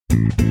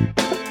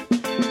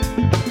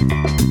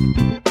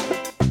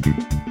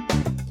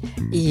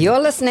You're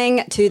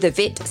listening to the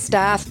Vet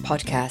Staff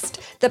Podcast,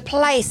 the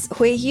place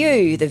where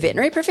you, the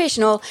veterinary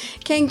professional,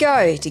 can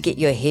go to get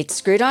your head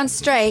screwed on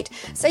straight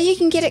so you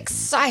can get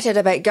excited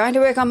about going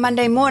to work on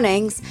Monday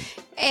mornings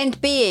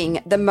and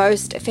being the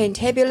most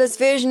fantabulous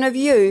version of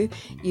you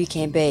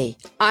can be.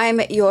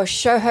 I'm your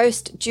show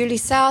host, Julie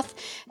South,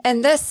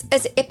 and this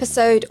is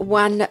episode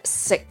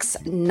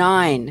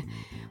 169.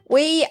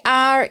 We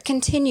are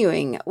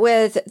continuing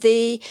with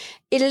the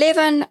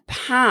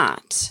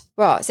 11-part,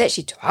 well, it's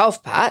actually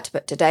 12-part,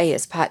 but today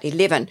is part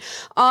 11,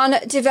 on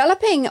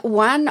developing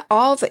one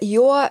of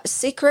your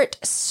secret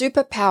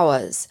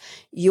superpowers,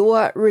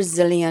 your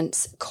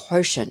resilience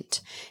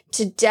quotient.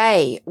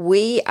 Today,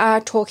 we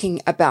are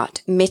talking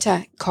about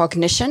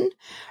metacognition,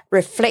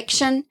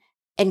 reflection,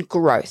 and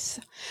growth.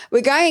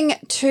 We're going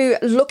to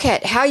look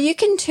at how you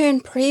can turn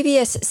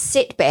previous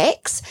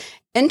setbacks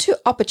into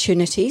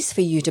opportunities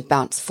for you to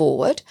bounce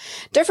forward,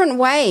 different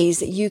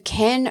ways you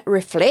can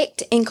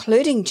reflect,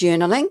 including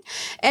journaling.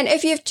 And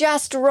if you've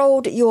just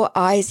rolled your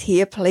eyes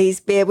here,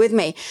 please bear with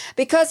me,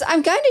 because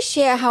I'm going to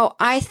share how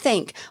I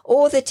think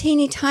all the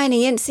teeny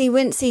tiny, incy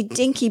wincy,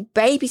 dinky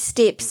baby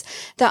steps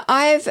that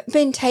I've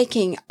been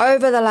taking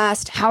over the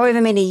last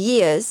however many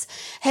years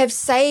have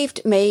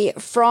saved me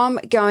from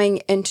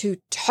going into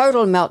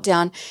total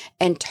meltdown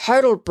and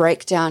total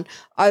breakdown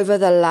over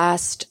the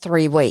last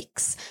 3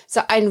 weeks.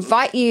 So I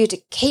invite you to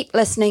keep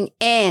listening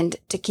and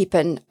to keep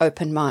an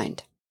open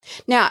mind.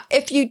 Now,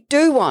 if you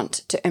do want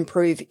to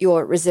improve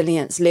your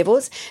resilience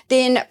levels,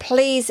 then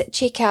please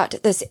check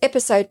out this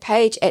episode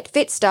page at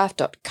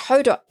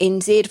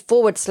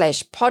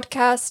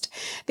vetstaff.co.nz/podcast,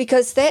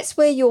 because that's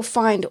where you'll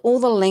find all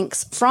the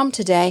links from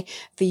today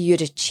for you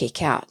to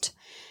check out.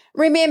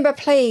 Remember,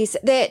 please,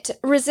 that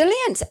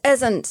resilience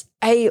isn't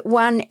a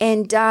one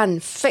and done.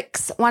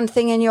 Fix one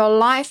thing in your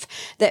life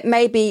that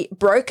may be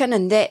broken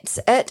and that's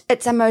it.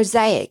 It's a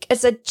mosaic.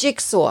 It's a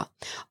jigsaw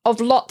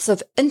of lots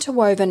of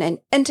interwoven and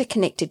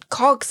interconnected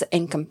cogs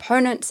and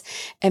components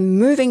and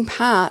moving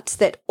parts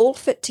that all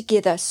fit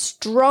together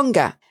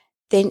stronger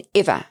than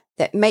ever,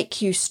 that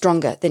make you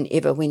stronger than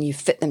ever when you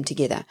fit them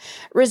together.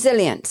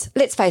 Resilience,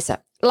 let's face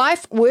it,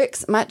 life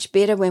works much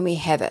better when we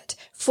have it.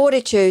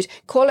 Fortitude,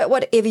 call it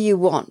whatever you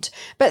want,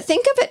 but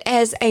think of it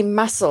as a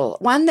muscle,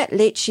 one that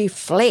lets you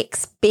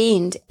flex,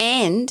 bend,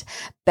 and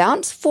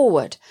bounce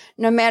forward,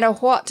 no matter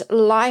what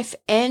life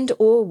and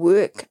or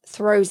work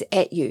throws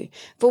at you.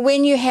 For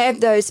when you have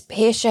those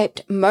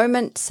pear-shaped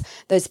moments,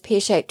 those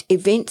pear-shaped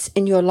events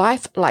in your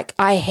life, like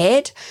I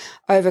had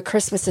over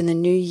Christmas and the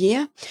New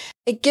Year,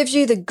 it gives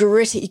you the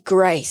gritty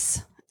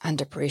grace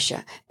under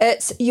pressure.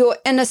 It's your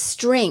inner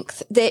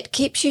strength that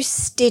keeps you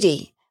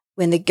steady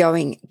when the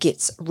going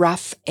gets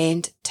rough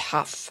and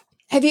tough.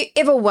 Have you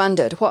ever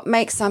wondered what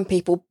makes some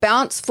people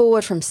bounce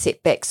forward from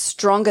setbacks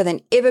stronger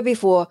than ever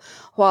before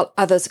while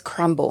others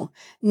crumble,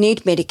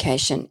 need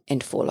medication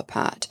and fall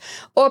apart?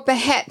 Or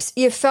perhaps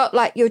you felt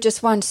like you're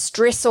just one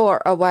stressor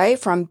away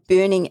from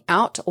burning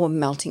out or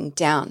melting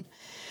down.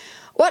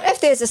 What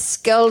if there's a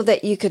skill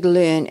that you could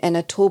learn and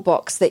a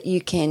toolbox that you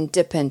can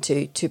dip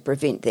into to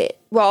prevent that?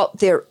 Well,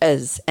 there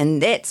is,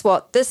 and that's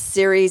what this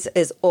series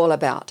is all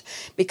about,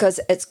 because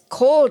it's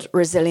called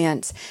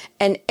resilience,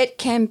 and it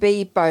can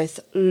be both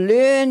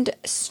learned,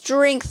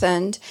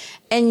 strengthened,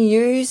 and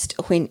used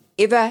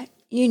whenever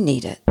you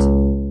need it.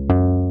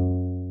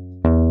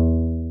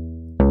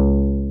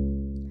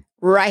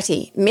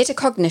 Righty,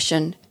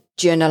 metacognition,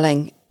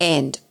 journaling,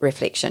 and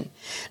reflection.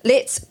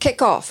 Let's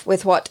kick off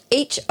with what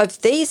each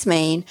of these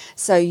mean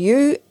so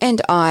you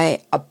and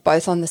I are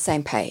both on the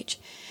same page.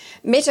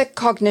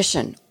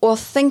 Metacognition, or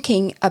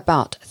thinking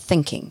about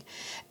thinking,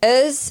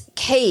 is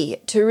key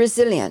to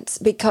resilience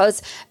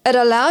because it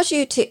allows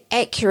you to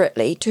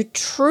accurately, to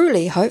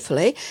truly,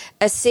 hopefully,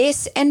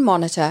 assess and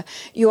monitor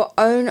your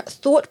own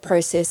thought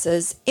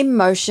processes,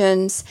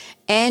 emotions,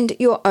 and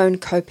your own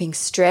coping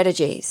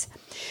strategies.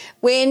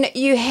 When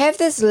you have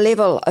this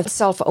level of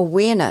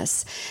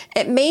self-awareness,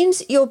 it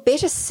means you're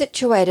better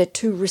situated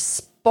to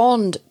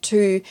respond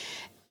to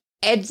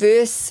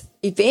adverse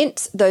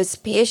events, those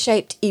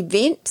pear-shaped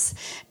events,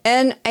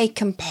 in a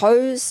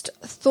composed,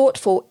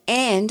 thoughtful,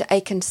 and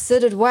a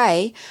considered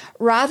way,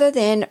 rather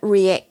than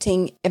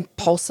reacting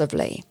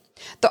impulsively.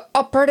 The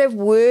operative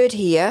word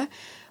here,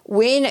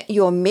 when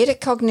your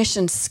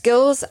metacognition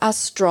skills are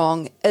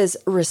strong, is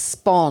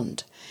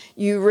respond.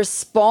 You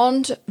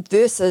respond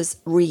versus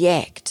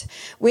react.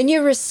 When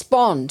you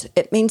respond,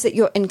 it means that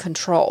you're in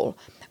control.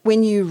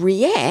 When you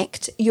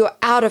react, you're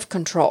out of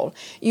control.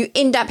 You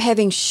end up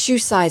having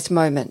shoe-sized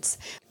moments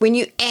when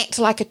you act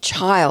like a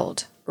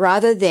child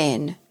rather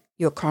than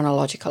your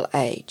chronological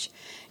age.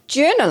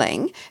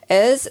 Journaling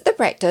is the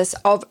practice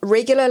of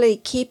regularly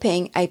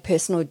keeping a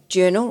personal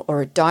journal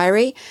or a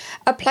diary,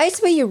 a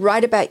place where you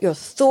write about your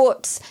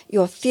thoughts,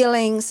 your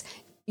feelings,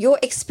 your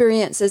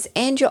experiences,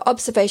 and your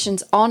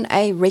observations on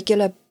a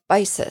regular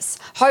basis,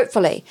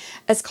 hopefully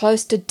as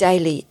close to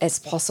daily as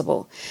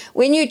possible.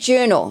 When you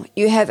journal,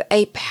 you have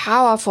a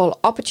powerful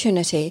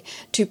opportunity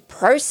to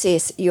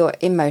process your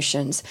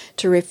emotions,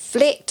 to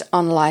reflect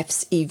on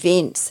life's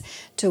events,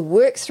 to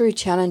work through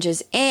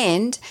challenges,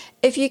 and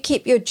if you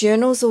keep your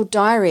journals or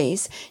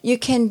diaries, you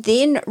can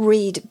then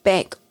read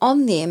back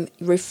on them,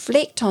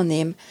 reflect on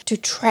them to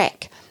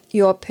track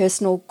your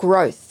personal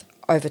growth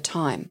over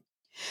time.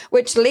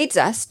 Which leads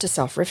us to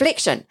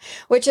self-reflection,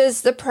 which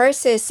is the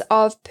process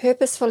of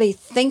purposefully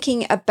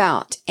thinking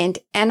about and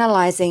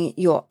analyzing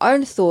your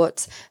own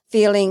thoughts,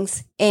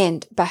 feelings,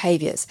 and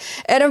behaviors.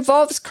 It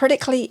involves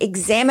critically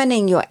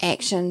examining your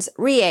actions,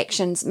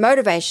 reactions,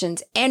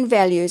 motivations, and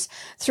values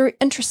through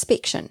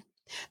introspection.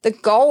 The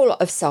goal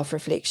of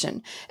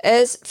self-reflection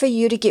is for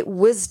you to get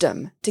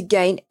wisdom, to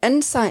gain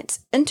insights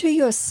into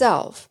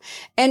yourself,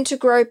 and to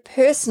grow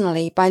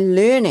personally by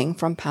learning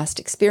from past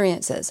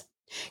experiences.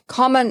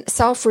 Common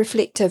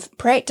self-reflective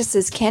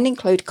practices can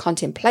include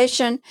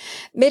contemplation,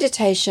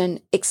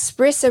 meditation,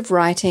 expressive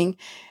writing,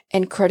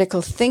 and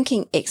critical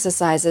thinking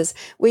exercises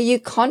where you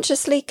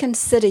consciously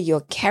consider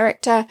your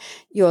character,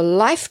 your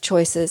life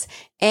choices,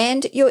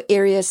 and your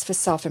areas for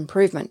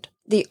self-improvement.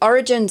 The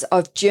origins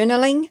of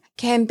journaling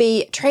can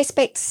be traced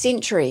back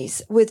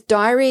centuries, with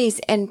diaries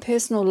and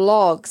personal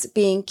logs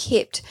being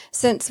kept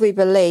since, we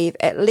believe,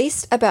 at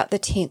least about the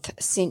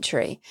 10th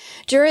century.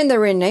 During the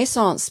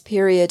Renaissance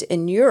period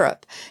in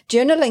Europe,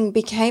 journaling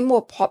became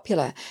more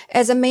popular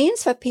as a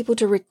means for people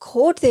to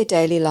record their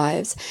daily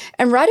lives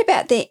and write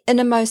about their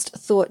innermost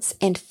thoughts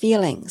and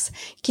feelings.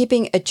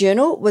 Keeping a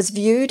journal was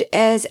viewed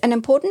as an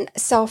important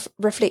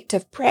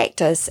self-reflective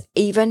practice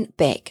even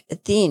back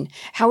then.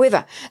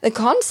 However, the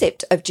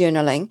concept of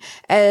journaling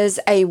as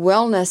a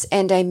wellness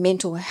and a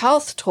mental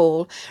health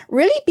tool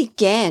really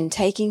began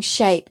taking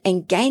shape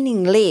and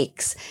gaining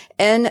legs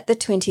in the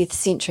 20th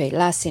century,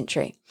 last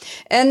century.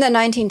 In the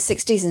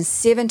 1960s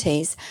and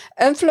 70s,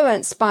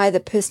 influenced by the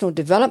personal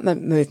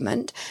development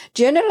movement,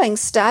 journaling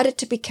started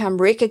to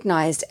become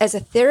recognized as a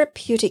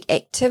therapeutic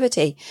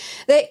activity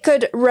that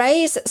could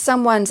raise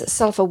someone's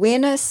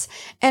self-awareness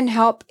and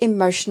help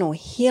emotional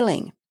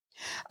healing.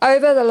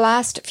 Over the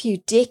last few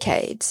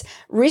decades,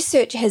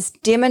 research has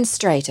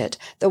demonstrated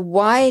the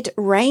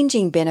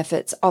wide-ranging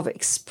benefits of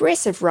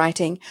expressive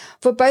writing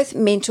for both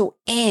mental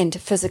and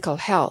physical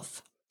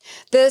health.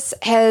 This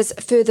has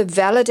further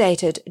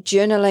validated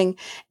journaling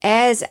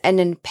as an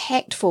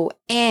impactful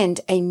and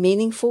a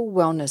meaningful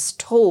wellness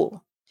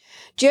tool.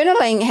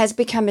 Journaling has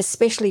become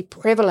especially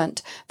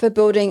prevalent for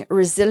building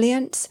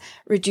resilience,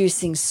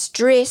 reducing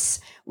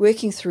stress,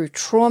 working through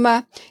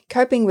trauma,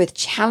 coping with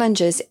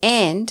challenges,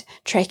 and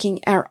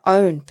tracking our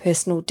own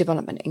personal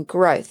development and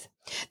growth.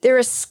 There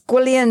are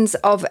squillions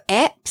of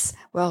apps,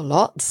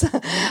 lots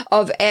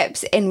of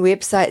apps and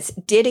websites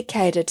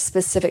dedicated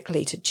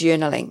specifically to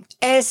journaling.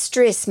 As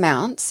stress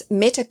mounts,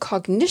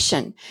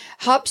 metacognition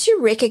helps you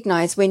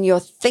recognize when your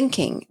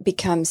thinking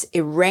becomes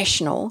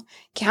irrational,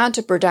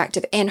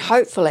 counterproductive, and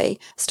hopefully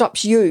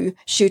stops you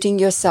shooting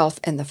yourself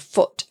in the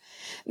foot.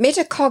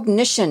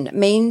 Metacognition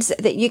means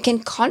that you can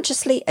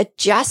consciously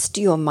adjust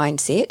your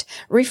mindset,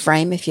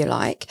 reframe if you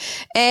like,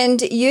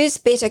 and use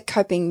better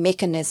coping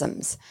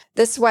mechanisms.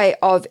 This way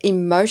of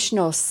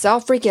emotional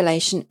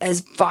self-regulation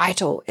is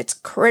vital. It's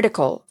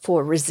critical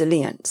for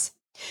resilience.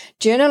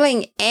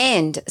 Journaling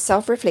and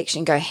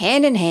self-reflection go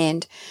hand in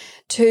hand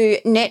to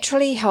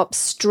naturally help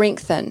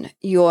strengthen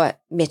your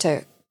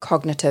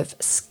metacognitive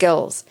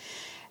skills.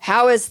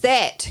 How is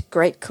that?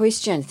 Great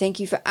question. Thank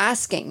you for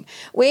asking.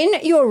 When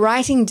you're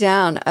writing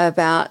down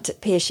about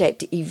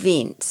pear-shaped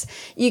events,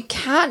 you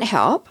can't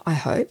help, I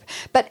hope,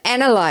 but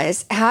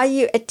analyze how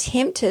you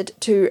attempted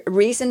to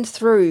reason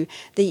through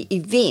the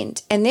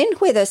event and then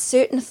whether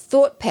certain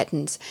thought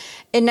patterns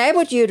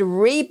enabled you to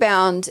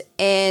rebound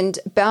and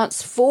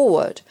bounce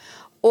forward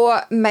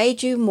or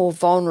made you more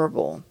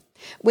vulnerable.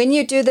 When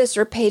you do this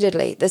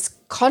repeatedly, this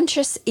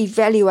conscious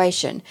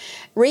evaluation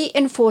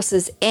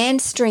reinforces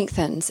and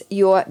strengthens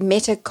your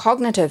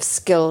metacognitive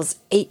skills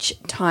each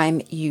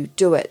time you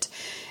do it.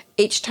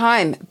 Each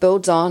time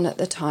builds on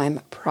the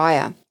time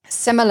prior.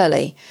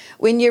 Similarly,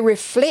 when you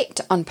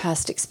reflect on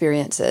past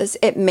experiences,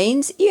 it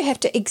means you have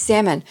to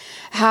examine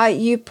how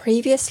you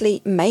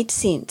previously made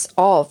sense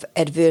of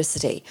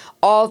adversity,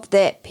 of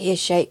that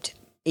pear-shaped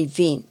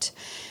event.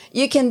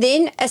 You can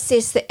then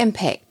assess the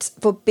impacts,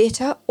 for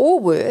better or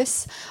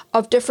worse,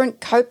 of different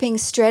coping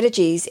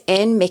strategies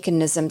and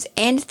mechanisms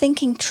and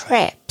thinking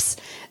traps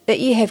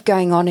that you have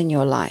going on in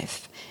your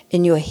life,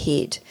 in your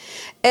head.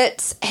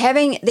 It's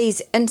having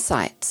these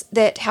insights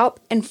that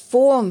help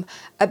inform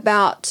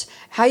about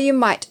how you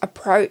might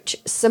approach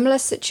similar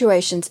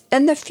situations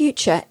in the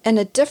future in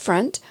a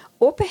different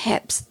or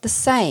perhaps the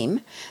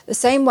same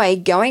way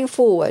going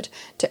forward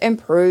to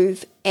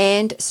improve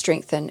and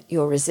strengthen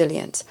your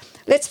resilience.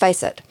 Let's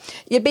face it,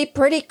 you'd be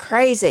pretty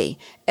crazy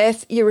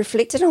if you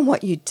reflected on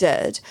what you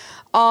did,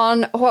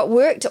 on what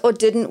worked or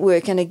didn't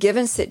work in a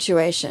given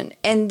situation,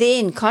 and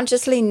then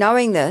consciously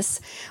knowing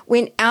this,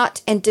 went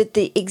out and did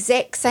the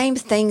exact same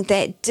thing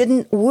that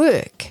didn't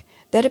work.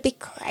 That'd be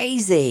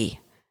crazy.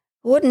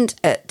 wouldn't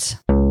it?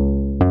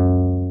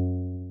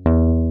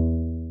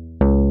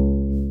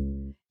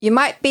 You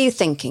might be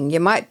thinking, you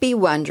might be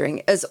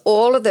wondering, is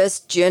all of this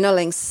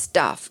journaling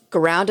stuff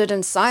grounded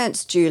in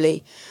science,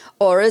 Julie?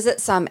 Or is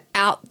it some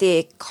out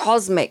there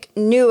cosmic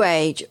new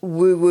age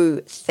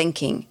woo-woo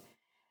thinking?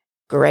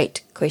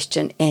 Great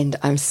question, and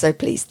I'm so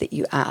pleased that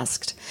you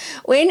asked.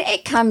 When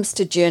it comes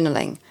to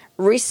journaling,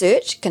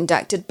 research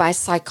conducted by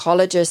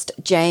psychologist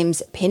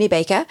James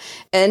Pennebaker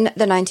in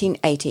the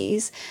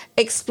 1980s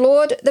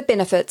explored the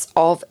benefits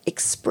of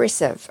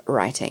expressive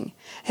writing.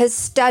 His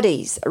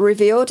studies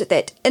revealed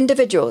that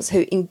individuals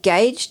who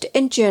engaged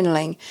in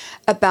journaling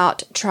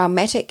about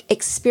traumatic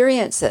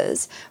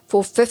experiences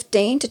for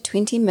 15 to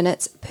 20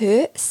 minutes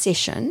per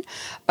session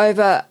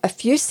over a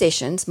few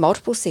sessions,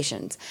 multiple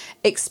sessions,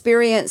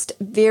 experienced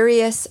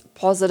various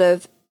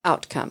positive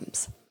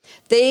outcomes.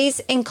 These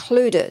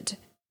included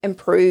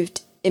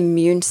improved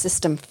immune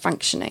system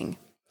functioning,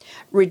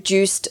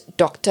 reduced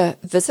doctor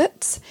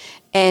visits,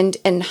 and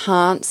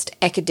enhanced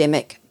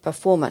academic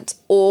performance.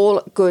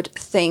 All good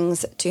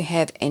things to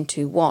have and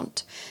to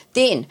want.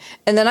 Then,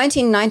 in the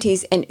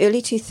 1990s and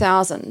early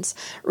 2000s,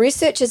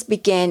 researchers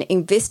began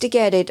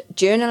investigating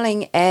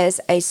journaling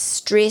as a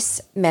stress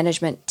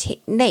management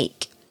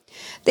technique.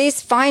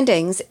 These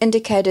findings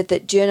indicated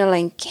that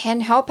journaling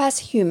can help us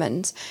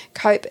humans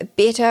cope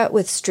better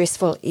with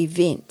stressful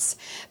events,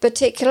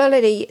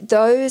 particularly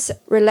those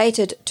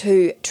related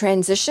to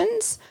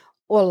transitions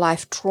or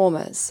life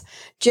traumas.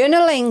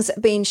 Journaling's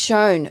been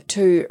shown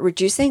to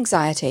reduce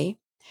anxiety,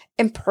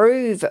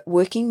 improve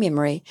working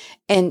memory,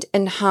 and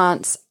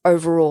enhance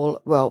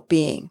overall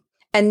well-being.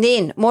 And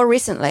then, more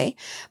recently,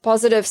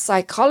 positive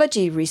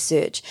psychology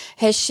research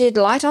has shed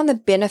light on the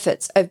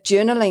benefits of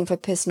journaling for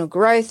personal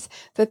growth,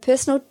 for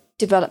personal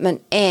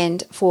development,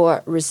 and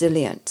for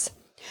resilience.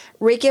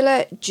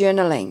 Regular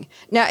journaling.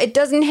 Now, it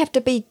doesn't have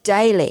to be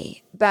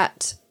daily,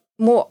 but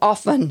more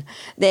often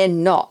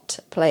than not,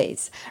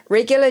 please.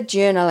 Regular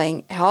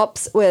journaling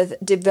helps with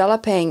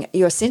developing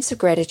your sense of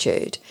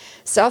gratitude,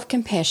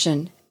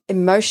 self-compassion,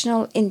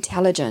 emotional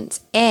intelligence,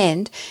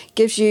 and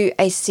gives you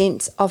a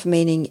sense of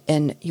meaning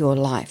in your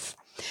life.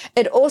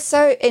 It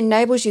also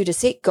enables you to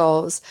set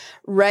goals,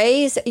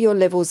 raise your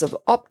levels of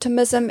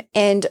optimism,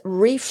 and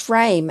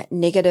reframe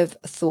negative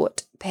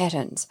thought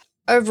patterns.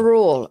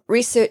 Overall,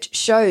 research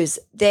shows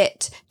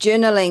that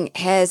journaling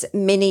has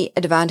many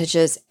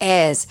advantages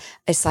as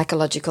a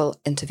psychological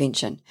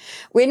intervention.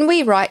 When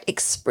we write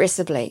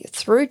expressively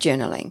through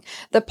journaling,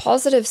 the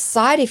positive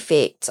side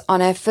effects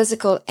on our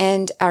physical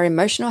and our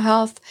emotional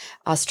health,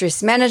 our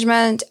stress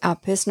management, our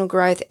personal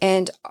growth,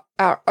 and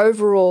our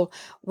overall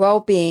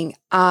well-being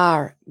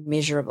are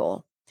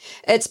measurable.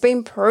 It's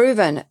been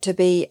proven to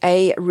be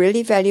a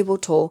really valuable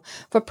tool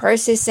for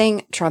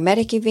processing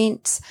traumatic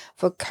events,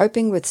 for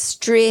coping with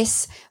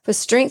stress, for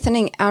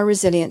strengthening our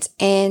resilience,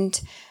 and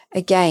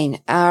again,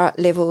 our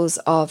levels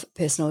of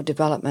personal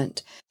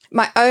development.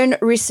 My own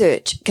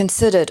research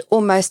considered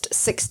almost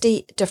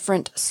 60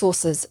 different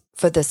sources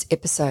for this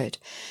episode.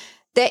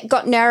 That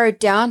got narrowed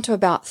down to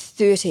about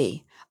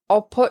 30.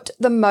 I'll put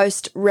the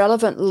most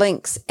relevant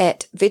links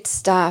at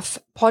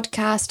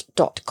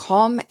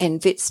vetstaffpodcast.com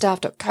and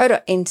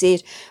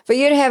vetstaff.co.nz for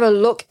you to have a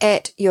look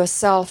at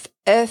yourself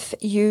if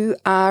you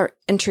are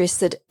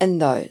interested in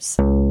those.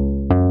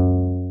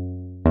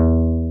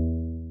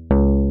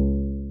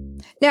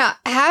 Now,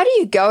 how do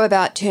you go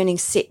about turning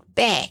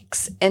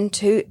setbacks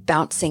into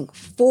bouncing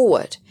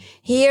forward?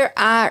 Here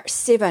are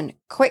 7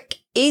 quick,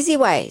 easy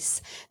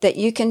ways that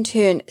you can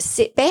turn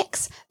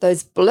setbacks,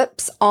 those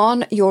blips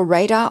on your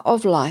radar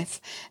of life,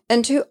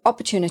 into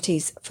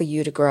opportunities for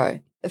you to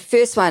grow. The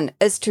first one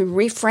is to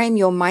reframe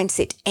your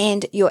mindset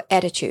and your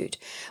attitude,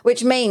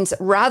 which means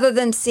rather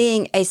than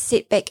seeing a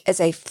setback as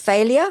a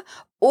failure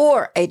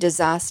or a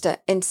disaster,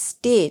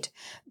 instead,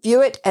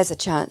 view it as a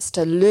chance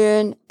to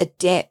learn,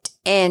 adapt,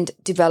 and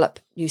develop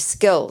new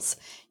skills.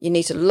 You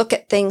need to look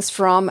at things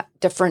from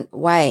different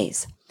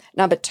ways.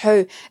 Number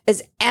 2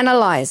 is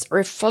analyze,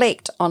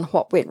 reflect on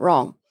what went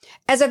wrong.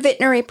 As a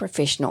veterinary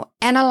professional,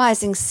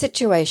 analyzing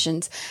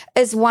situations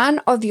is one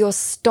of your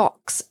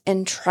stocks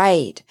in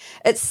trade.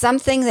 It's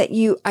something that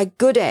you are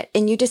good at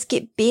and you just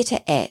get better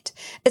at.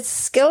 It's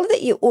a skill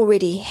that you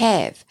already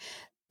have.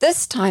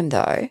 This time,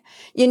 though,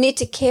 you need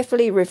to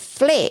carefully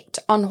reflect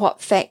on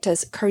what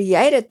factors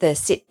created the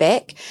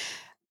setback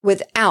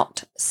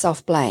without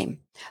self-blame.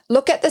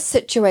 Look at the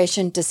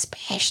situation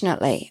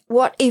dispassionately.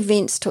 What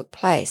events took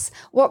place?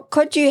 What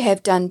could you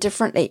have done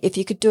differently if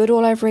you could do it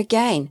all over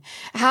again?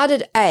 How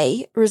did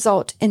A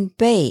result in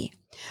B?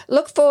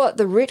 Look for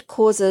the root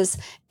causes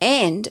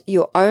and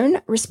your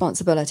own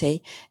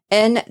responsibility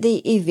in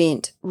the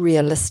event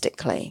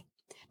realistically.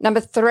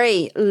 Number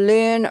 3,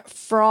 learn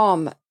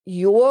from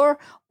your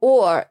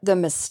or the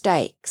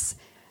mistakes.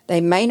 They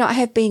may not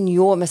have been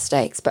your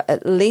mistakes, but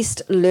at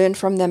least learn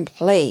from them,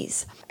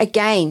 please.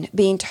 Again,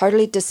 being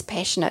totally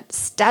dispassionate,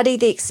 study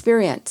the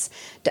experience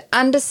to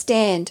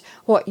understand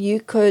what you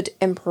could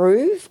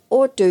improve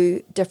or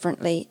do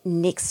differently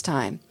next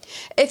time.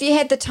 If you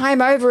had the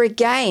time over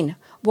again,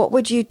 What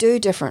would you do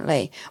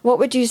differently? What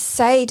would you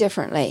say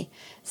differently?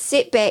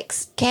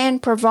 Setbacks can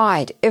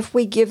provide, if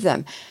we give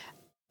them,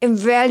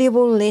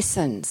 invaluable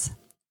lessons,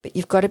 but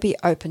you've got to be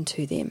open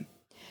to them.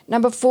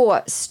 Number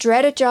 4,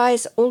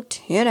 strategize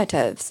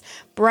alternatives.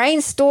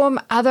 Brainstorm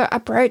other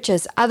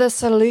approaches, other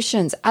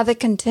solutions, other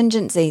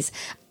contingencies,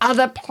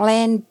 other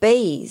plan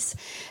Bs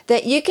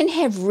that you can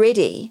have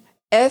ready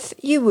if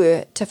you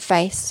were to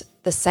face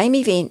the same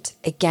event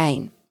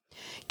again.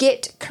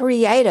 Get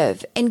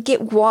creative and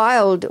get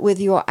wild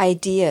with your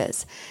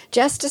ideas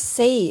just to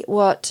see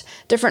what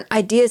different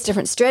ideas,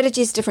 different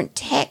strategies, different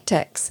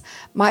tactics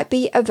might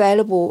be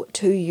available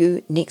to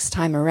you next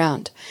time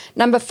around.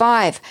 Number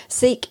 5,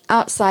 seek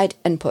outside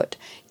input.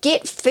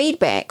 Get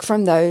feedback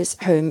from those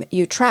whom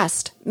you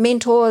trust,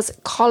 mentors,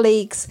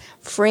 colleagues,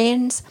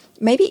 friends,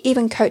 maybe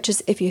even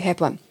coaches if you have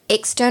one.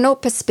 External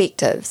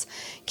perspectives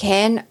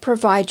can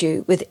provide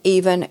you with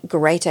even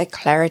greater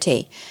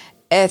clarity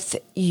if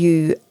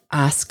you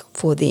ask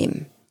for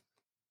them.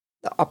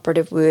 The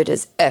operative word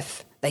is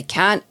if. They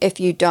can't if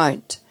you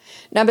don't.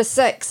 Number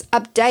 6,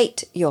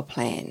 update your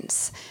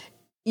plans.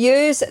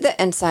 Use the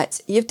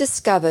insights you've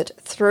discovered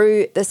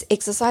through this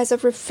exercise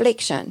of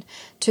reflection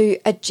to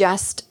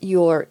adjust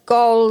your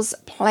goals,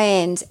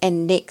 plans,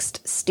 and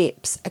next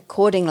steps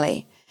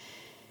accordingly.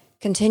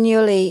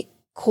 Continually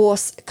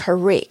course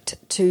correct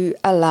to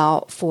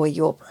allow for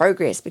your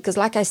progress, because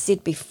like I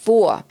said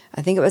before,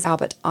 I think it was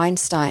Albert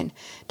Einstein,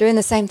 doing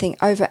the same thing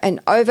over and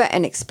over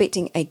and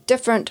expecting a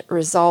different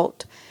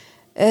result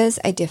is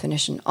a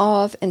definition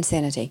of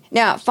insanity.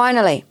 Now,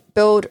 finally,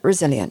 build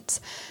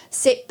resilience.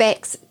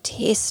 Setbacks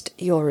test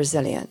your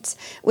resilience.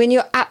 When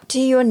you're up to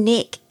your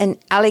neck in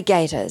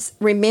alligators,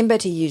 remember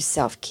to use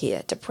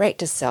self-care, to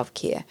practice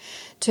self-care,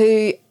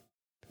 to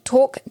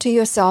talk to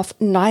yourself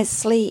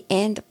nicely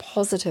and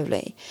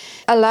positively.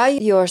 Allow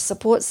your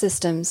support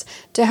systems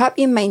to help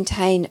you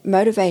maintain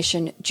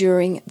motivation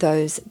during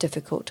those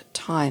difficult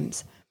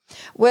times.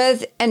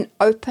 With an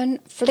open,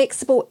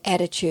 flexible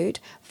attitude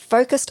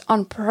focused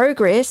on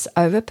progress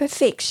over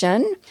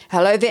perfection.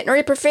 Hello,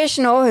 veterinary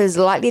professional who's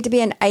likely to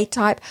be an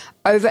A-type,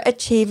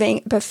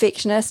 overachieving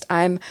perfectionist.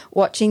 I'm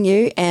watching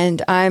you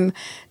and I'm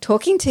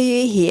talking to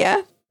you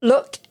here.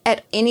 Look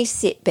at any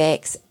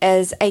setbacks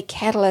as a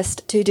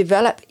catalyst to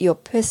develop your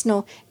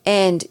personal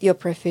and your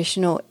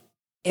professional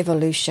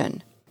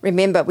evolution.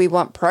 Remember, we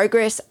want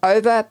progress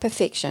over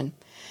perfection.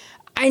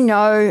 I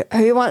know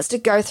who wants to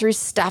go through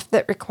stuff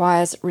that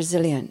requires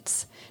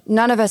resilience.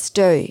 None of us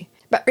do.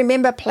 But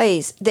remember,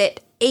 please,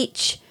 that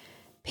each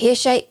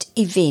pear-shaped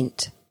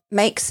event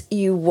makes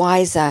you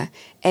wiser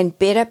and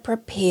better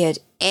prepared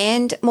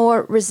and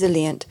more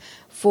resilient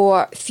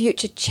for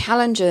future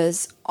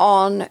challenges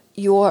on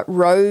your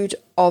road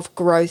of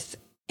growth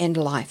and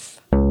life.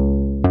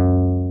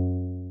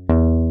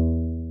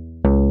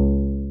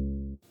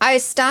 I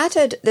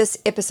started this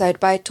episode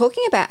by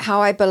talking about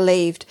how I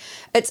believed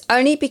it's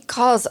only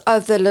because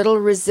of the little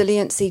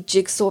resiliency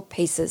jigsaw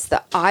pieces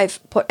that I've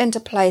put into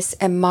place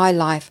in my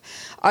life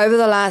over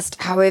the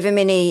last however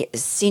many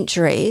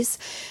centuries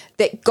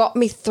that got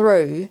me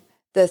through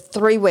the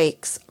 3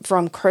 weeks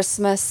from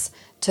Christmas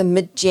to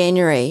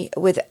mid-January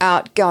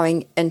without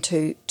going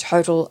into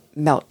total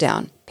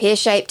meltdown.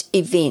 Pear-shaped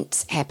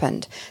events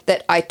happened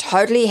that I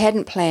totally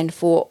hadn't planned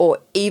for or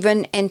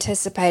even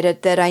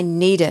anticipated that I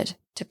needed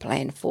to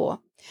plan for.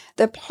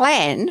 The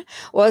plan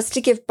was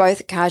to give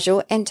both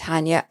Kajal and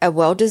Tanya a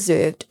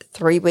well-deserved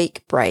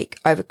 3-week break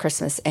over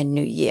Christmas and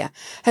New Year.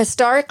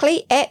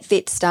 Historically, at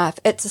vet staff,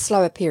 it's a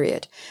slower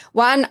period,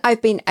 one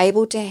I've been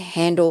able to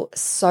handle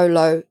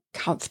solo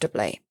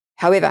comfortably.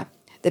 However,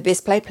 the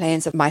best laid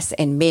plans of mice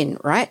and men,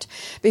 right?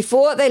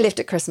 Before they left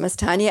at Christmas,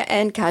 Tanya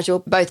and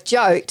Kajal both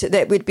joked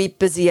that we'd be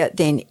busier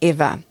than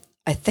ever.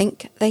 I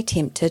think they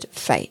tempted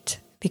fate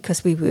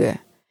because we were.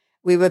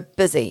 We were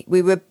busy.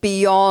 We were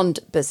beyond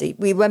busy.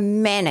 We were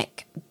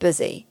manic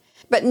busy,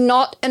 but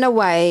not in a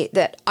way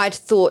that I'd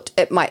thought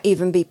it might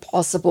even be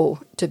possible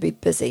to be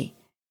busy.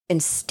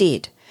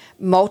 Instead,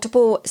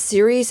 multiple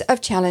series of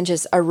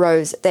challenges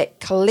arose that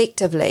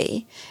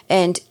collectively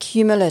and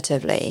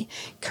cumulatively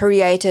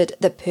created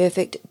the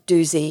perfect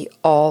doozy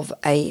of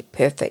a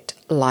perfect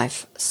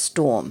life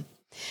storm.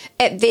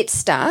 At vet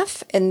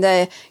staff,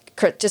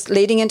 just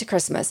leading into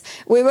Christmas,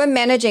 we were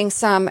managing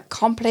some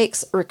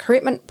complex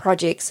recruitment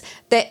projects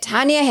that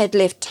Tanya had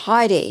left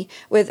tidy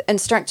with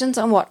instructions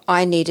on what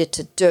I needed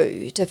to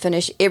do to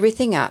finish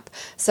everything up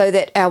so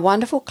that our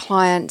wonderful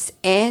clients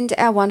and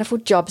our wonderful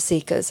job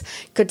seekers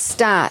could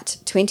start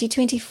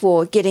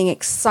 2024 getting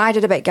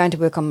excited about going to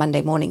work on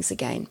Monday mornings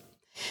again.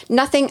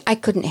 Nothing I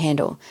couldn't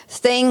handle.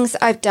 Things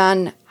I've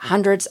done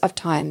hundreds of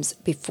times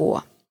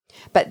before.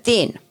 But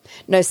then,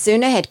 no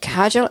sooner had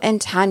Kajal and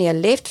Tanya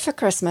left for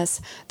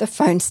Christmas, the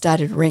phone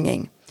started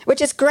ringing,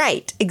 which is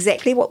great,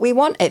 exactly what we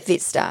want at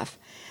vet staff.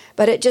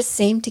 But it just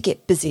seemed to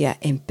get busier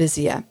and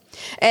busier.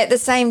 At the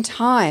same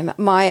time,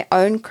 my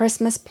own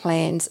Christmas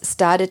plans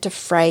started to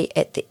fray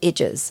at the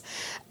edges.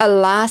 A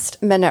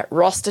last-minute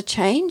roster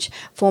change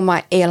for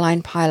my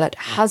airline pilot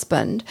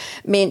husband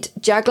meant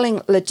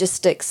juggling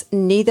logistics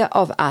neither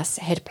of us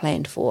had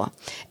planned for,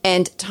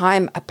 and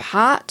time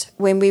apart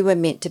when we were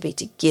meant to be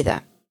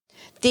together.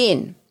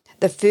 Then,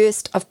 the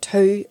first of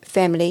 2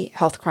 family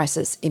health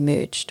crises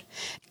emerged.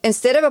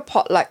 Instead of a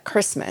potluck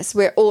Christmas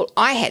where all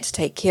I had to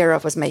take care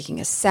of was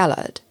making a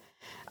salad,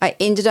 I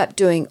ended up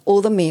doing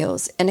all the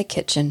meals in a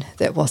kitchen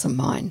that wasn't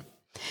mine.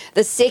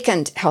 The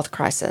second health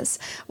crisis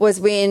was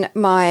when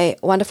my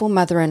wonderful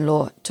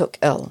mother-in-law took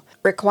ill,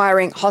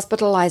 requiring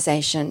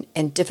hospitalization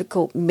and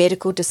difficult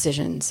medical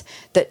decisions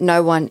that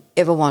no one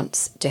ever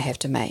wants to have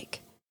to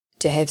make.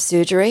 To have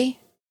surgery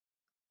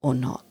or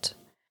not.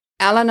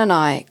 Alan and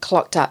I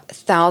clocked up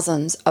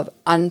thousands of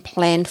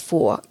unplanned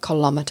for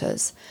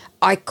kilometres.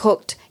 I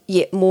cooked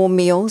yet more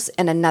meals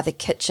in another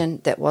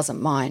kitchen that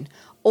wasn't mine,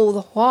 all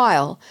the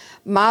while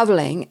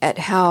marvelling at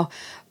how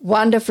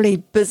wonderfully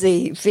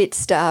busy vet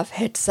staff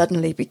had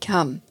suddenly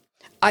become.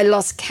 I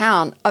lost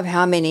count of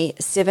how many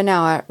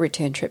 7-hour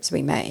return trips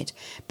we made,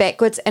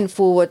 backwards and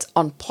forwards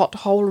on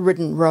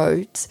pothole-ridden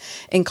roads,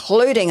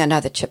 including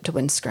another chipped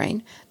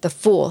windscreen, the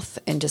 4th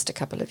in just a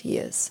couple of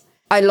years.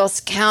 I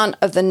lost count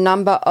of the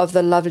number of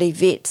the lovely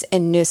vets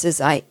and nurses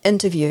I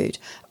interviewed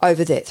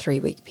over that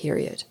 3-week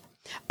period.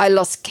 I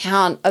lost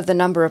count of the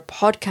number of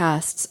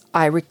podcasts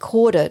I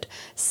recorded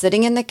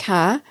sitting in the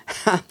car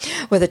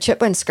with a chip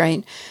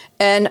windscreen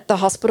in the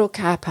hospital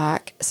car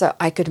park so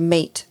I could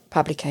meet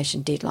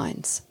publication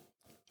deadlines.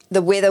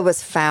 The weather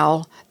was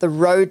foul, the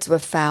roads were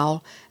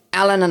foul,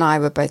 Alan and I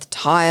were both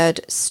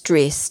tired,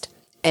 stressed,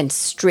 and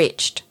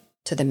stretched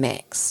to the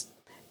max.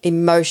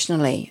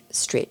 Emotionally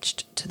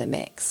stretched to the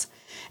max.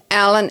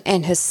 Alan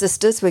and his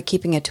sisters were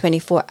keeping a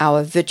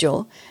 24-hour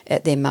vigil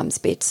at their mum's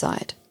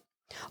bedside.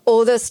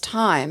 All this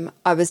time,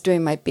 I was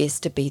doing my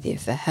best to be there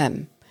for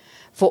him,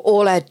 for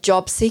all our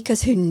job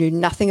seekers who knew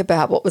nothing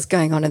about what was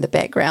going on in the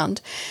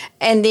background,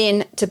 and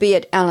then to be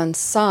at Alan's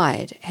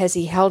side as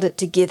he held it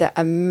together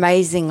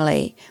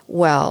amazingly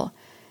well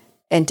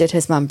and did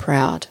his mum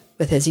proud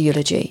with his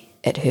eulogy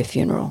at her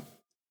funeral.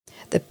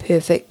 The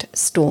perfect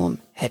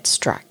storm had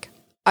struck.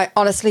 I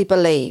honestly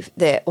believe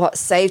that what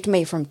saved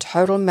me from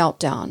total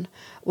meltdown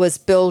was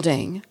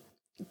building,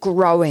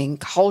 growing,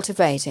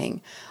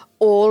 cultivating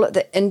all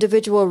the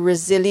individual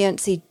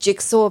resiliency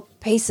jigsaw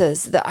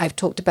pieces that I've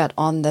talked about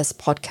on this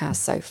podcast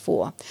so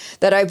far,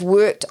 that I've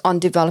worked on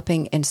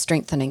developing and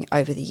strengthening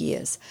over the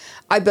years.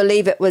 I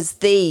believe it was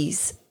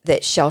these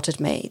that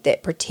sheltered me,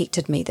 that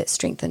protected me, that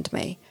strengthened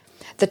me.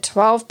 The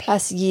 12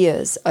 plus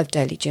years of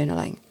daily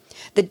journaling.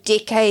 The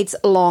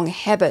decades-long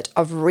habit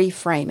of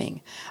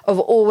reframing, of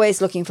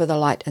always looking for the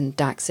light in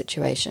dark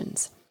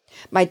situations.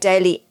 My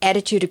daily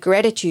attitude of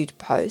gratitude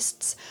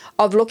posts,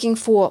 of looking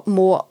for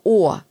more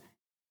awe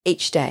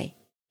each day,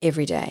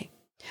 every day.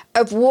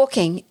 Of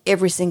walking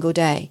every single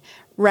day,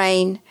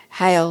 rain,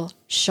 hail,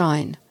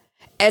 shine.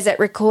 As at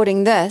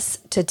recording this,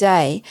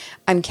 today,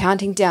 I'm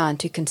counting down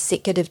to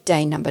consecutive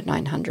day number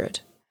 900.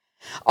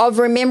 Of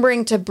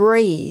remembering to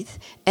breathe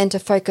and to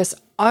focus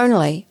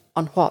only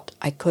on what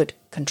I could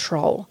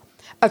control,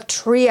 of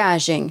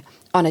triaging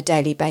on a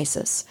daily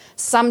basis,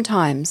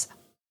 sometimes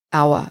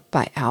hour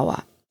by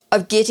hour,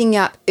 of getting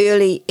up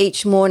early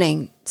each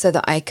morning so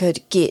that I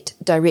could get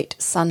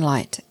direct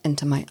sunlight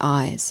into my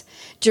eyes.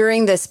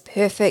 During this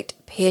perfect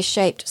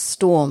pear-shaped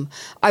storm,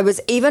 I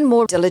was even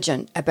more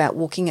diligent about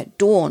walking at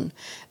dawn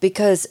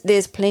because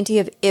there's plenty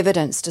of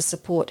evidence to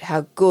support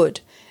how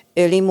good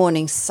early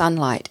morning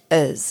sunlight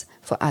is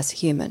for us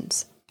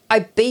humans. I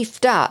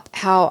beefed up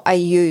how I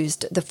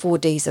used the 4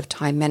 Ds of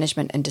time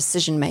management and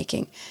decision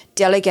making.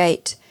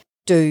 Delegate,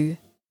 do,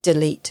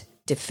 delete,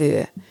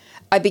 defer.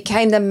 I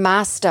became the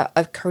master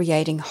of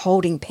creating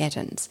holding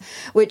patterns,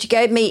 which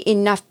gave me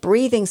enough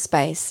breathing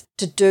space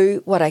to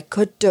do what I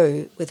could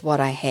do with what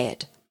I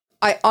had.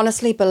 I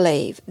honestly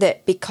believe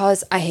that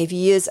because I have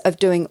years of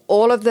doing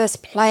all of this,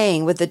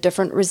 playing with the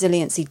different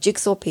resiliency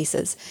jigsaw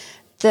pieces,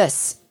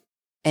 this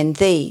and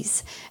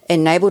these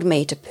enabled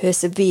me to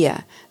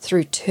persevere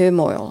through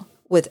turmoil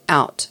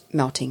without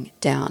melting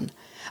down.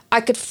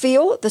 I could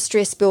feel the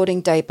stress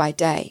building day by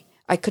day.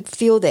 I could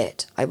feel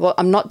that.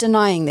 I'm not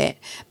denying that.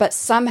 But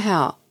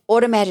somehow,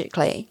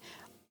 automatically,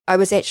 I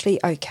was actually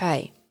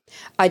okay.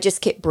 I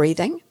just kept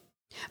breathing.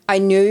 I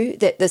knew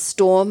that the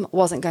storm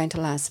wasn't going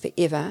to last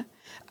forever.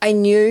 I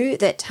knew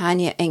that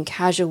Tanya and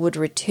Kaja would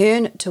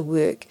return to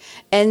work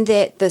and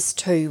that this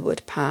too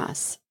would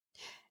pass.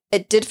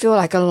 It did feel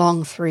like a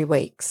long 3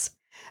 weeks,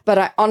 but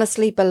I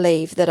honestly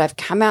believe that I've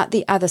come out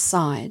the other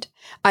side.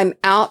 I'm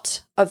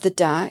out of the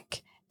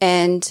dark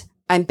and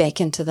I'm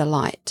back into the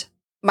light.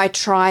 My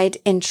tried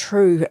and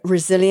true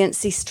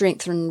resiliency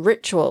strength and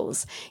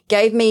rituals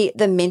gave me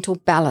the mental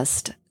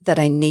ballast that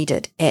I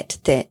needed at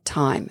that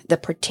time, the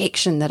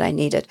protection that I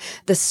needed,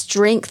 the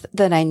strength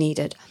that I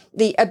needed,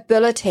 the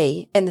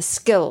ability and the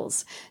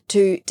skills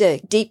to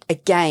dig deep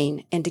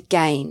again and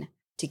again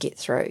to get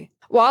through.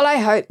 While I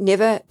hope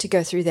never to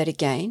go through that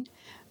again,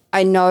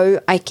 I know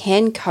I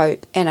can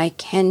cope and I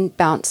can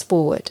bounce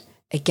forward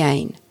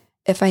again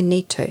if I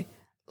need to,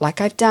 like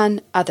I've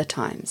done other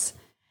times.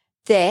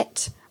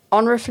 That,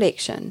 on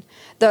reflection,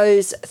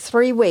 those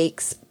 3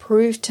 weeks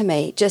proved to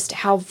me just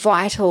how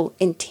vital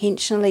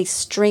intentionally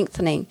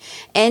strengthening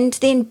and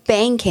then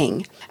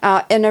banking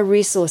our inner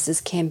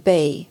resources can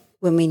be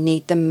when we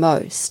need them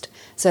most,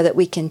 so that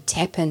we can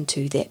tap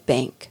into that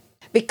bank.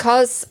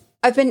 Because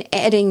I've been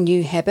adding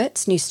new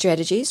habits, new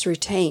strategies,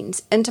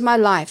 routines into my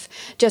life,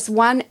 just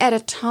one at a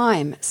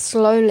time,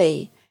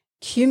 slowly,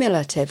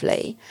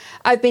 cumulatively,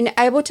 I've been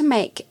able to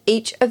make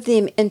each of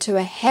them into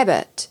a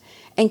habit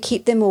and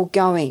keep them all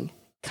going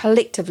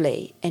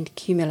collectively and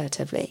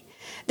cumulatively.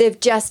 They've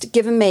just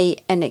given me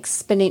an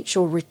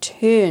exponential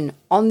return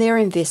on their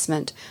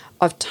investment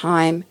of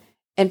time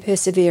and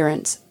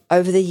perseverance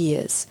over the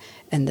years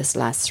in this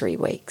last 3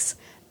 weeks.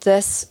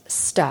 This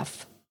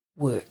stuff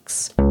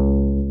works.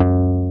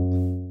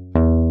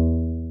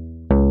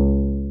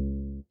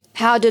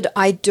 How did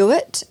I do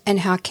it, and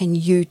how can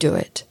you do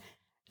it?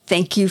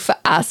 Thank you for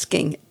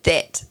asking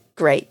that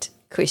great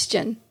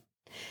question.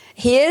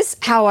 Here's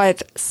how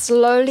I've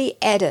slowly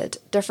added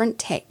different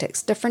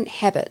tactics, different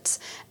habits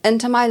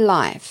into my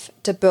life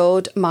to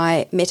build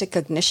my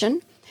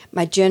metacognition,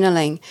 my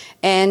journaling,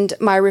 and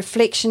my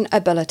reflection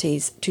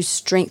abilities to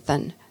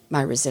strengthen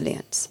my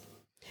resilience.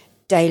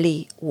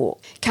 Daily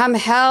walk. Come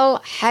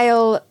hell,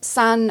 hail,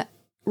 sun,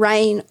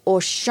 rain,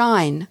 or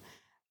shine,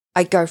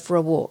 I go for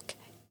a walk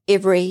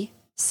every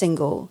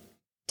single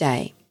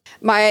day.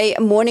 My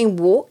morning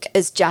walk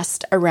is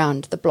just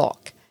around the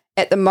block.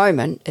 At the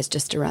moment, it's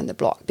just around the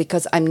block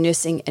because I'm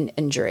nursing an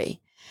injury.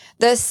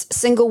 This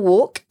single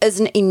walk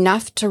isn't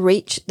enough to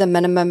reach the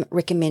minimum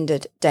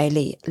recommended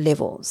daily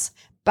levels,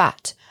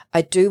 but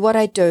I do what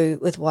I do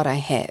with what I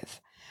have.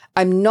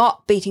 I'm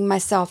not beating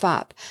myself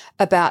up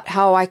about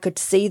how I could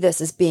see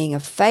this as being a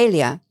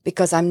failure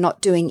because I'm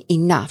not doing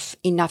enough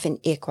in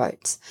air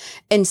quotes.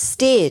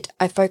 Instead,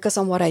 I focus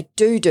on what I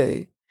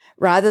do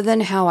rather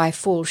than how I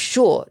fall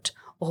short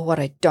or what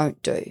I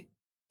don't do.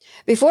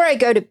 Before I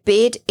go to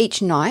bed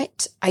each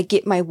night, I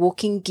get my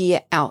walking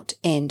gear out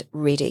and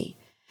ready.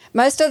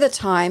 Most of the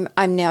time,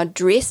 I'm now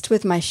dressed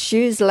with my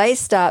shoes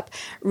laced up,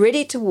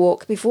 ready to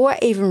walk before I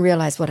even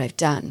realize what I've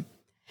done.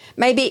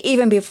 Maybe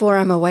even before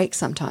I'm awake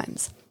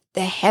sometimes.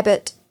 The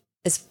habit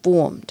is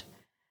formed.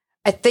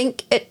 I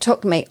think it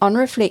took me, on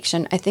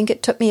reflection,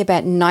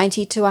 about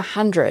 90 to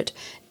 100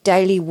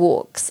 daily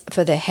walks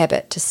for the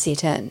habit to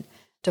set in,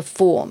 to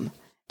form,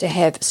 to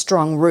have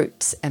strong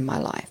roots in my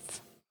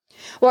life.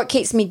 What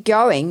keeps me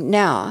going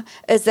now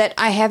is that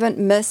I haven't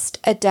missed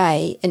a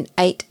day in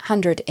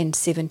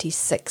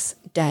 876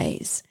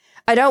 days.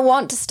 I don't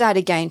want to start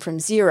again from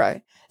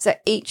zero, so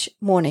each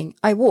morning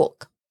I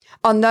walk.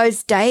 On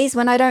those days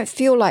when I don't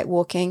feel like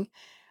walking,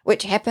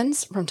 which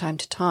happens from time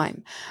to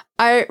time,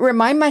 I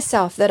remind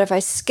myself that if I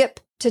skip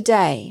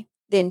today,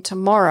 then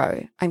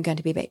tomorrow I'm going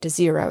to be back to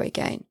zero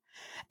again.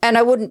 And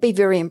I wouldn't be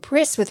very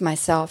impressed with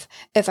myself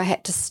if I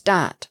had to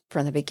start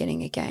from the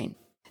beginning again.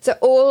 So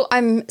all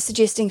I'm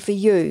suggesting for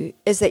you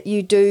is that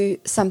you do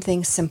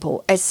something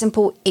simple, a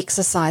simple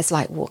exercise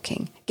like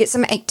walking. Get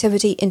some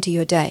activity into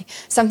your day,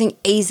 something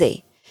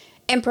easy,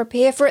 and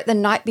prepare for it the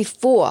night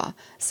before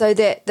so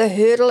that the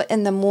hurdle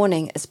in the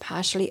morning is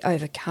partially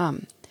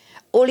overcome.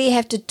 All you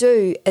have to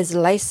do is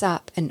lace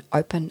up and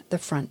open the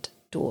front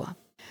door.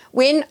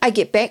 When I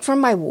get back from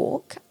my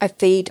walk, I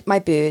feed my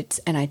birds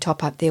and I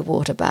top up their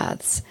water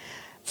baths.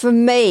 For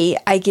me,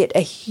 I get a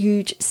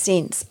huge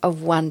sense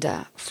of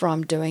wonder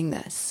from doing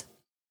this.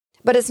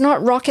 But it's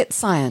not rocket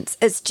science,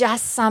 it's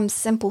just some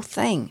simple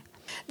thing.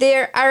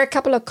 There are a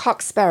couple of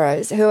cock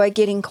sparrows who are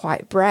getting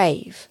quite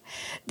brave.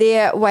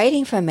 They're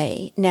waiting for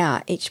me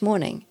now each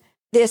morning.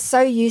 They're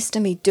so used to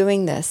me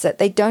doing this that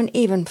they don't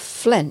even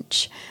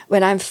flinch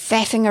when I'm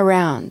faffing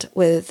around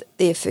with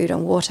their food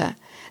and water.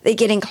 They're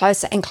getting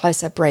closer and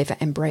closer, braver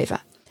and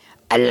braver.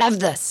 I love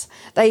this.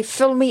 They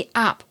fill me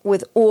up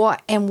with awe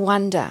and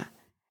wonder.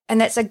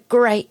 And that's a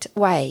great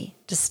way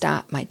to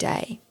start my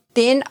day.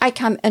 Then I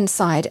come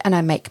inside and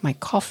I make my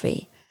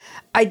coffee.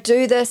 I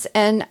do this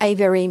in a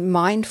very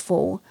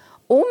mindful,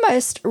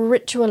 almost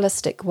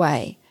ritualistic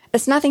way.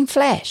 It's nothing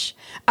flash.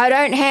 I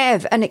don't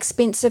have an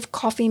expensive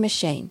coffee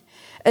machine.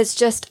 It's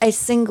just a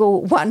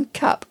single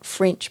 1-cup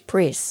French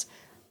press,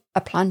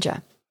 a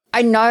plunger.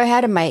 I know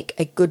how to make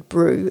a good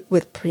brew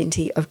with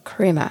plenty of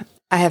creamer.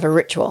 I have a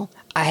ritual.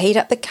 I heat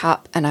up the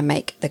cup and I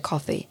make the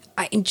coffee.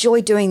 I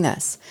enjoy doing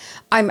this.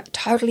 I'm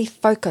totally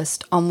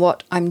focused on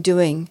what I'm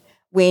doing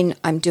when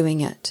I'm doing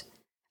it.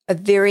 A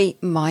very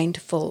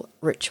mindful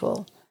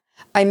ritual.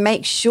 I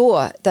make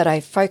sure that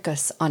I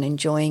focus on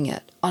enjoying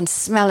it, on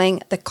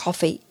smelling the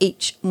coffee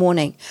each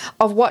morning,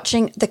 of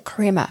watching the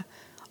creamer,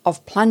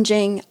 of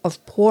plunging,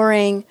 of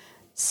pouring,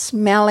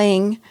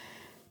 smelling.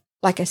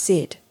 Like I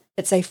said,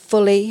 it's a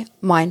fully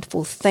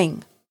mindful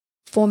thing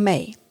for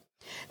me.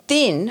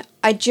 Then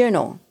I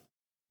journal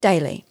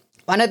daily.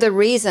 One of the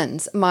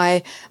reasons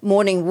my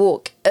morning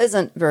walk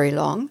isn't very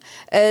long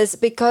is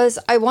because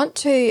I want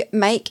to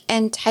make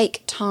and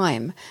take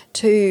time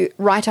to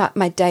write up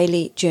my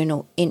daily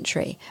journal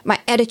entry, my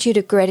attitude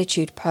of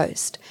gratitude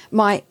post,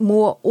 my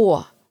more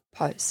awe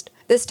post.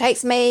 This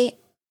takes me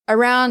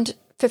around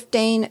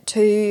 15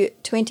 to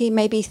 20,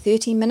 maybe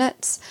 30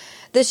 minutes.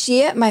 This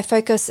year, my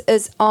focus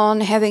is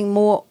on having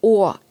more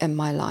awe in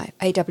my life,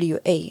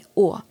 AWE,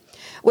 awe,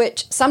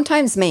 which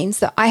sometimes means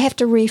that I have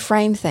to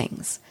reframe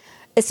things,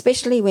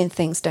 especially when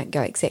things don't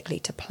go exactly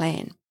to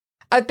plan.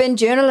 I've been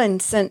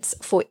journaling since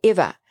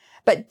forever,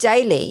 but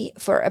daily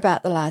for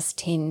about the last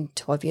 10,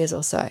 12 years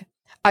or so.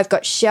 I've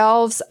got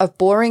shelves of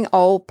boring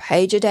old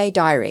page-a-day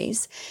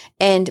diaries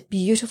and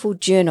beautiful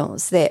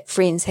journals that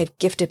friends have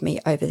gifted me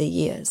over the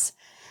years.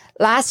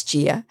 Last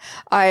year,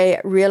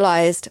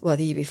 the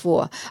year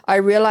before, I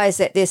realized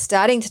that they're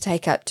starting to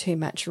take up too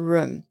much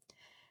room.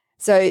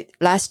 So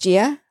last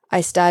year,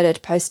 I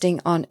started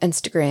posting on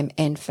Instagram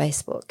and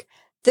Facebook.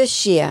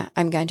 This year,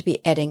 I'm going to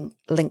be adding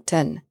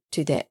LinkedIn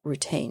to that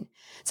routine.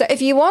 So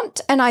if you want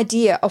an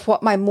idea of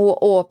what my more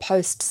awe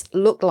posts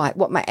look like,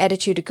 what my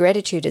attitude of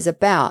gratitude is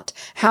about,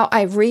 how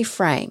I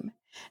reframe,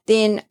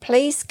 then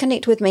please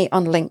connect with me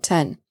on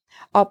LinkedIn.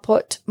 I'll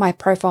put my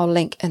profile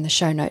link in the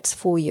show notes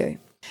for you.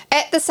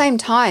 At the same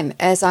time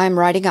as I'm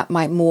writing up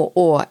my more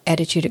awe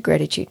attitude of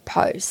gratitude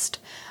post,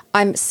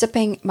 I'm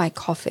sipping my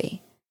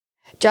coffee.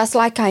 Just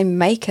like I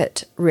make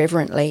it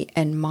reverently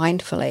and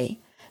mindfully,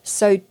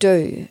 so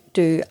do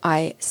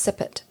I sip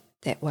it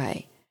that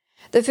way.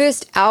 The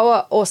first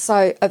hour or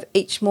so of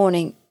each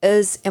morning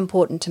is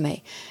important to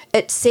me.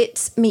 It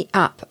sets me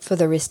up for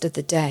the rest of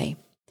the day.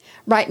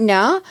 Right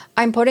now,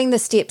 I'm putting the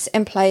steps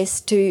in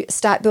place to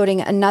start building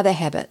another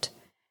habit,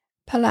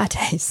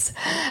 Pilates.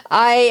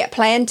 I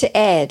plan to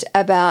add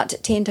about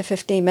 10 to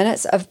 15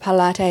 minutes of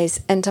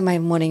Pilates into my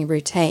morning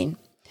routine.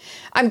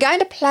 I'm going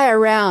to play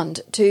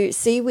around to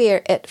see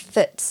where it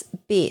fits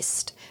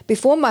best,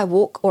 before my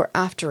walk or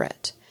after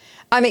it.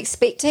 I'm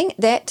expecting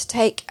that to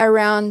take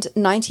around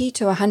 90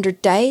 to 100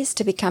 days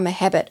to become a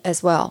habit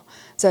as well.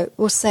 So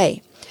we'll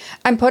see.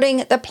 I'm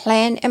putting the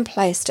plan in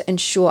place to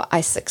ensure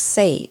I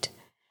succeed.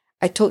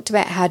 I talked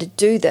about how to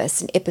do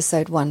this in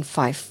episode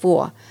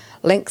 154.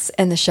 Links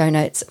in the show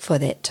notes for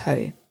that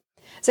too.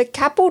 So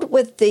coupled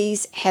with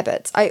these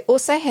habits, I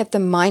also have the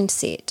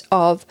mindset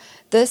of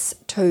this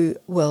too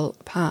will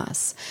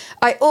pass.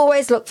 I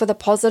always look for the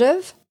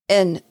positive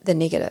in the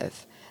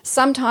negative.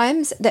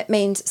 Sometimes that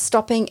means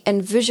stopping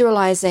and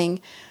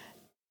visualizing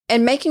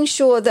and making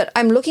sure that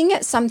I'm looking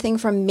at something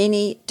from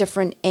many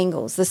different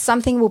angles. The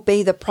something will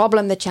be the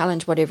problem, the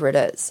challenge, whatever it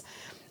is.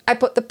 I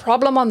put the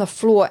problem on the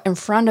floor in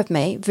front of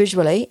me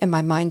visually in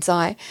my mind's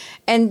eye,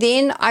 and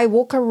then I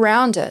walk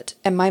around it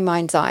in my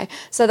mind's eye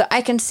so that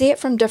I can see it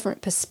from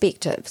different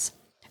perspectives.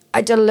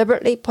 I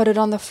deliberately put it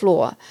on the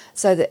floor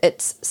so that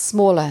it's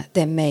smaller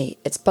than me,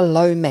 it's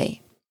below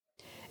me.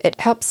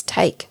 It helps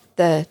take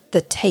the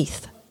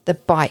teeth, the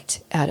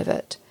bite out of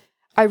it.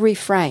 I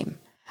reframe.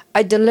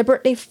 I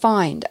deliberately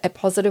find a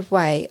positive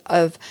way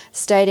of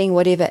stating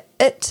whatever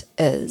it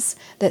is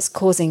that's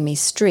causing me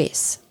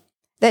stress.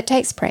 That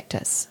takes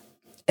practice.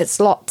 It's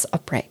lots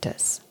of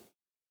practice.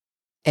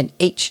 And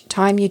each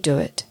time you do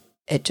it,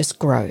 it just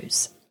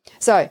grows.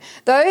 So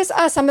those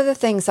are some of the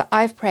things that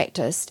I've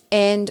practiced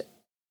and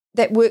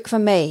that work for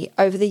me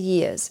over the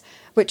years,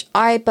 which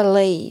I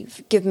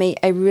believe give me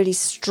a really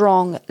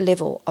strong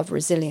level of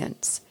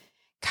resilience.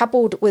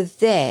 Coupled with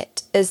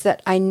that is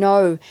that I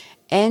know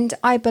and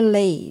I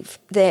believe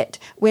that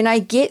when I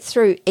get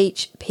through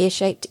each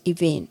pear-shaped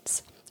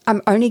event,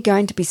 I'm only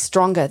going to be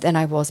stronger than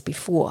I was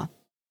before.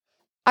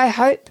 I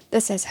hope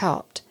this has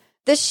helped.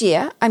 This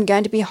year, I'm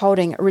going to be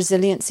holding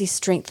resiliency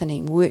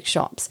strengthening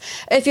workshops.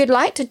 If you'd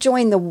like to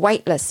join the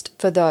waitlist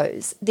for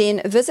those,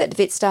 then visit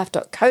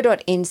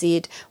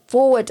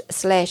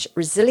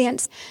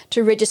vetstaff.co.nz/resilience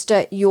to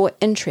register your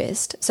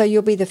interest so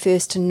you'll be the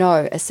first to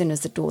know as soon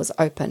as the doors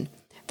open.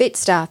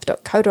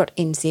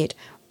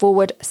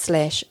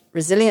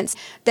 vetstaff.co.nz/resilience.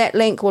 That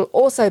link will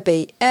also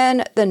be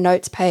in the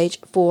notes page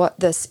for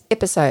this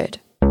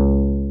episode.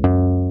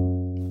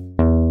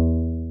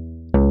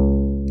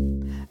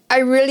 I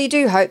really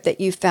do hope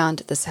that you found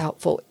this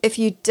helpful. If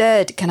you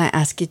did, can I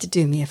ask you to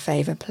do me a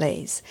favor,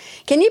 please?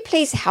 Can you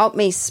please help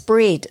me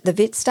spread the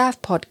Vet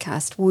Staff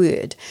podcast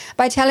word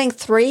by telling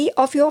 3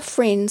 of your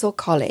friends or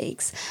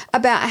colleagues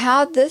about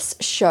how this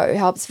show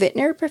helps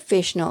veterinary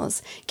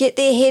professionals get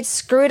their heads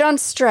screwed on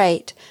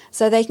straight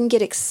so they can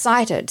get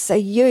excited, so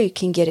you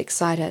can get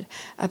excited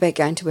about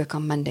going to work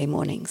on Monday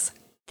mornings.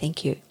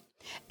 Thank you.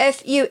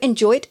 If you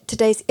enjoyed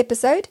today's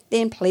episode,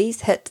 then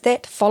please hit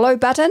that follow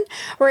button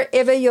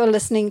wherever you're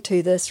listening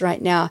to this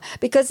right now,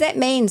 because that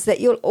means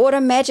that you'll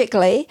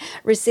automatically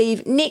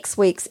receive next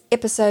week's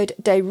episode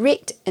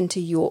direct into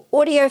your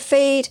audio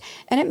feed,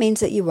 and it means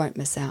that you won't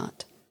miss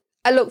out.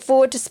 I look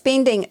forward to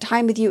spending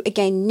time with you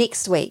again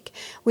next week,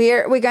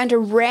 where we're going to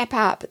wrap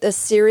up this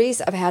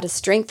series of how to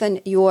strengthen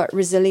your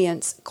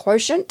resilience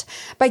quotient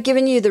by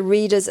giving you the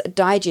Reader's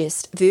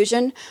Digest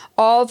version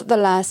of the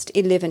last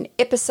 11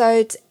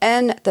 episodes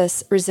in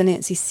this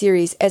resiliency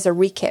series as a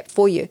recap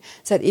for you,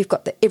 so that you've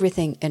got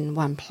everything in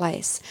one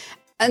place.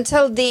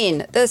 Until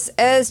then, this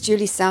is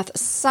Julie South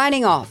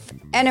signing off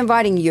and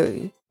inviting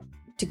you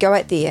to go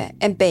out there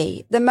and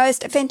be the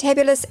most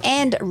fantabulous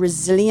and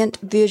resilient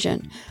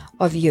version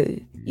of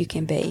you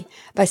can be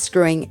by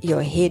screwing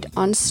your head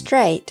on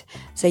straight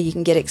so you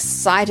can get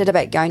excited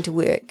about going to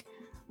work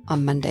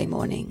on Monday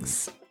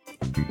mornings.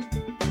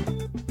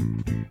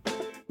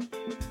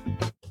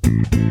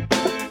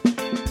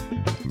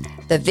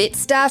 The Vet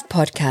Staff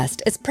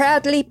Podcast is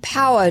proudly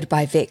powered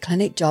by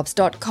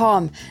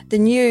VetClinicJobs.com, the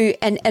new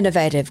and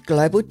innovative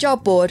global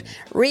job board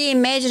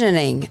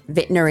reimagining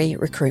veterinary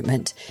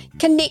recruitment,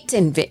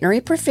 connecting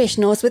veterinary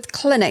professionals with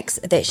clinics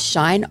that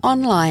shine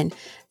online.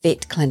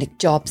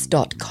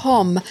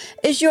 VetClinicJobs.com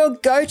is your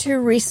go-to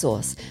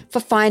resource for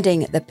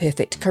finding the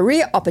perfect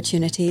career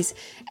opportunities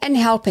and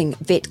helping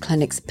vet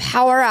clinics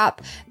power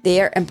up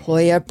their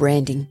employer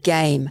branding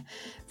game.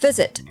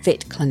 Visit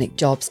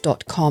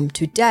VetClinicJobs.com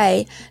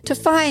today to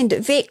find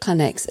vet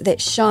clinics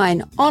that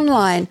shine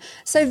online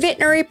so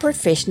veterinary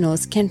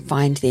professionals can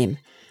find them.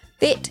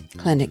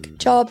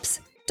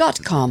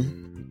 VetClinicJobs.com.